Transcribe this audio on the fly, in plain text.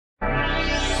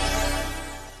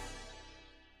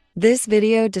This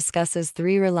video discusses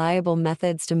 3 reliable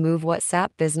methods to move WhatsApp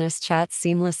business chats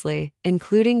seamlessly,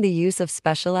 including the use of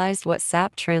specialized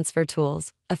WhatsApp transfer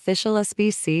tools, official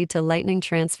USB-C to Lightning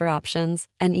transfer options,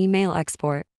 and email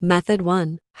export. Method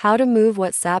 1. How to move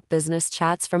WhatsApp business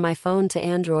chats from iPhone to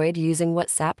Android using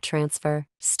WhatsApp transfer.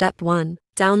 Step 1.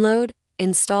 Download,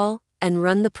 install, and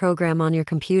run the program on your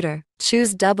computer.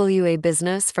 Choose WA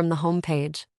Business from the home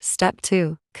page. Step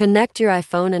 2. Connect your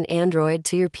iPhone and Android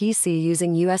to your PC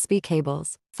using USB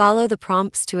cables. Follow the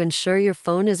prompts to ensure your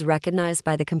phone is recognized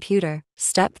by the computer.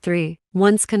 Step 3.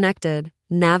 Once connected,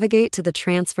 navigate to the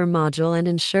transfer module and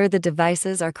ensure the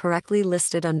devices are correctly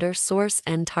listed under source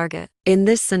and target. In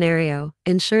this scenario,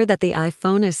 ensure that the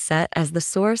iPhone is set as the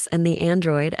source and the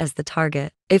Android as the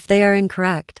target. If they are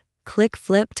incorrect, click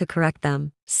Flip to correct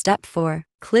them. Step 4.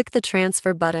 Click the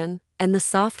transfer button, and the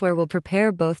software will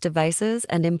prepare both devices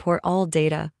and import all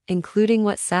data, including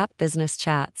WhatsApp business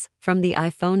chats, from the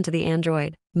iPhone to the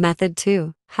Android. Method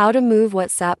 2. How to move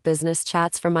WhatsApp business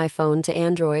chats from iPhone to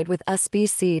Android with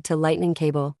USB-C to Lightning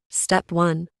cable. Step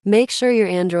 1. Make sure your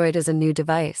Android is a new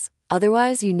device.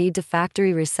 Otherwise, you need to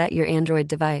factory reset your Android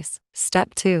device.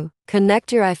 Step 2.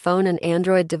 Connect your iPhone and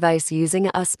Android device using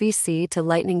a USB-C to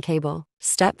Lightning cable.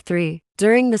 Step 3.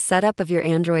 During the setup of your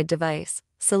Android device,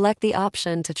 select the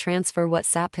option to transfer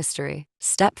WhatsApp history.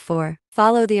 Step 4.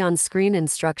 Follow the on-screen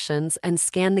instructions and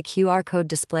scan the QR code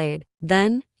displayed.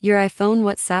 Then, your iPhone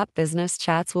WhatsApp business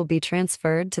chats will be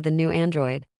transferred to the new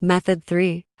Android. Method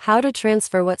 3. How to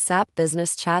transfer WhatsApp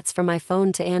business chats from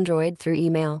iPhone to Android through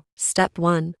email. Step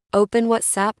 1. Open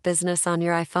WhatsApp Business on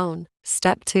your iPhone.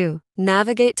 Step 2.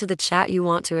 Navigate to the chat you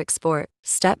want to export.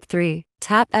 Step 3.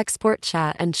 Tap Export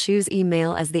Chat and choose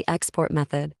email as the export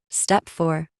method. Step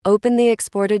 4. Open the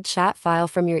exported chat file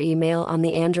from your email on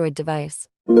the Android device.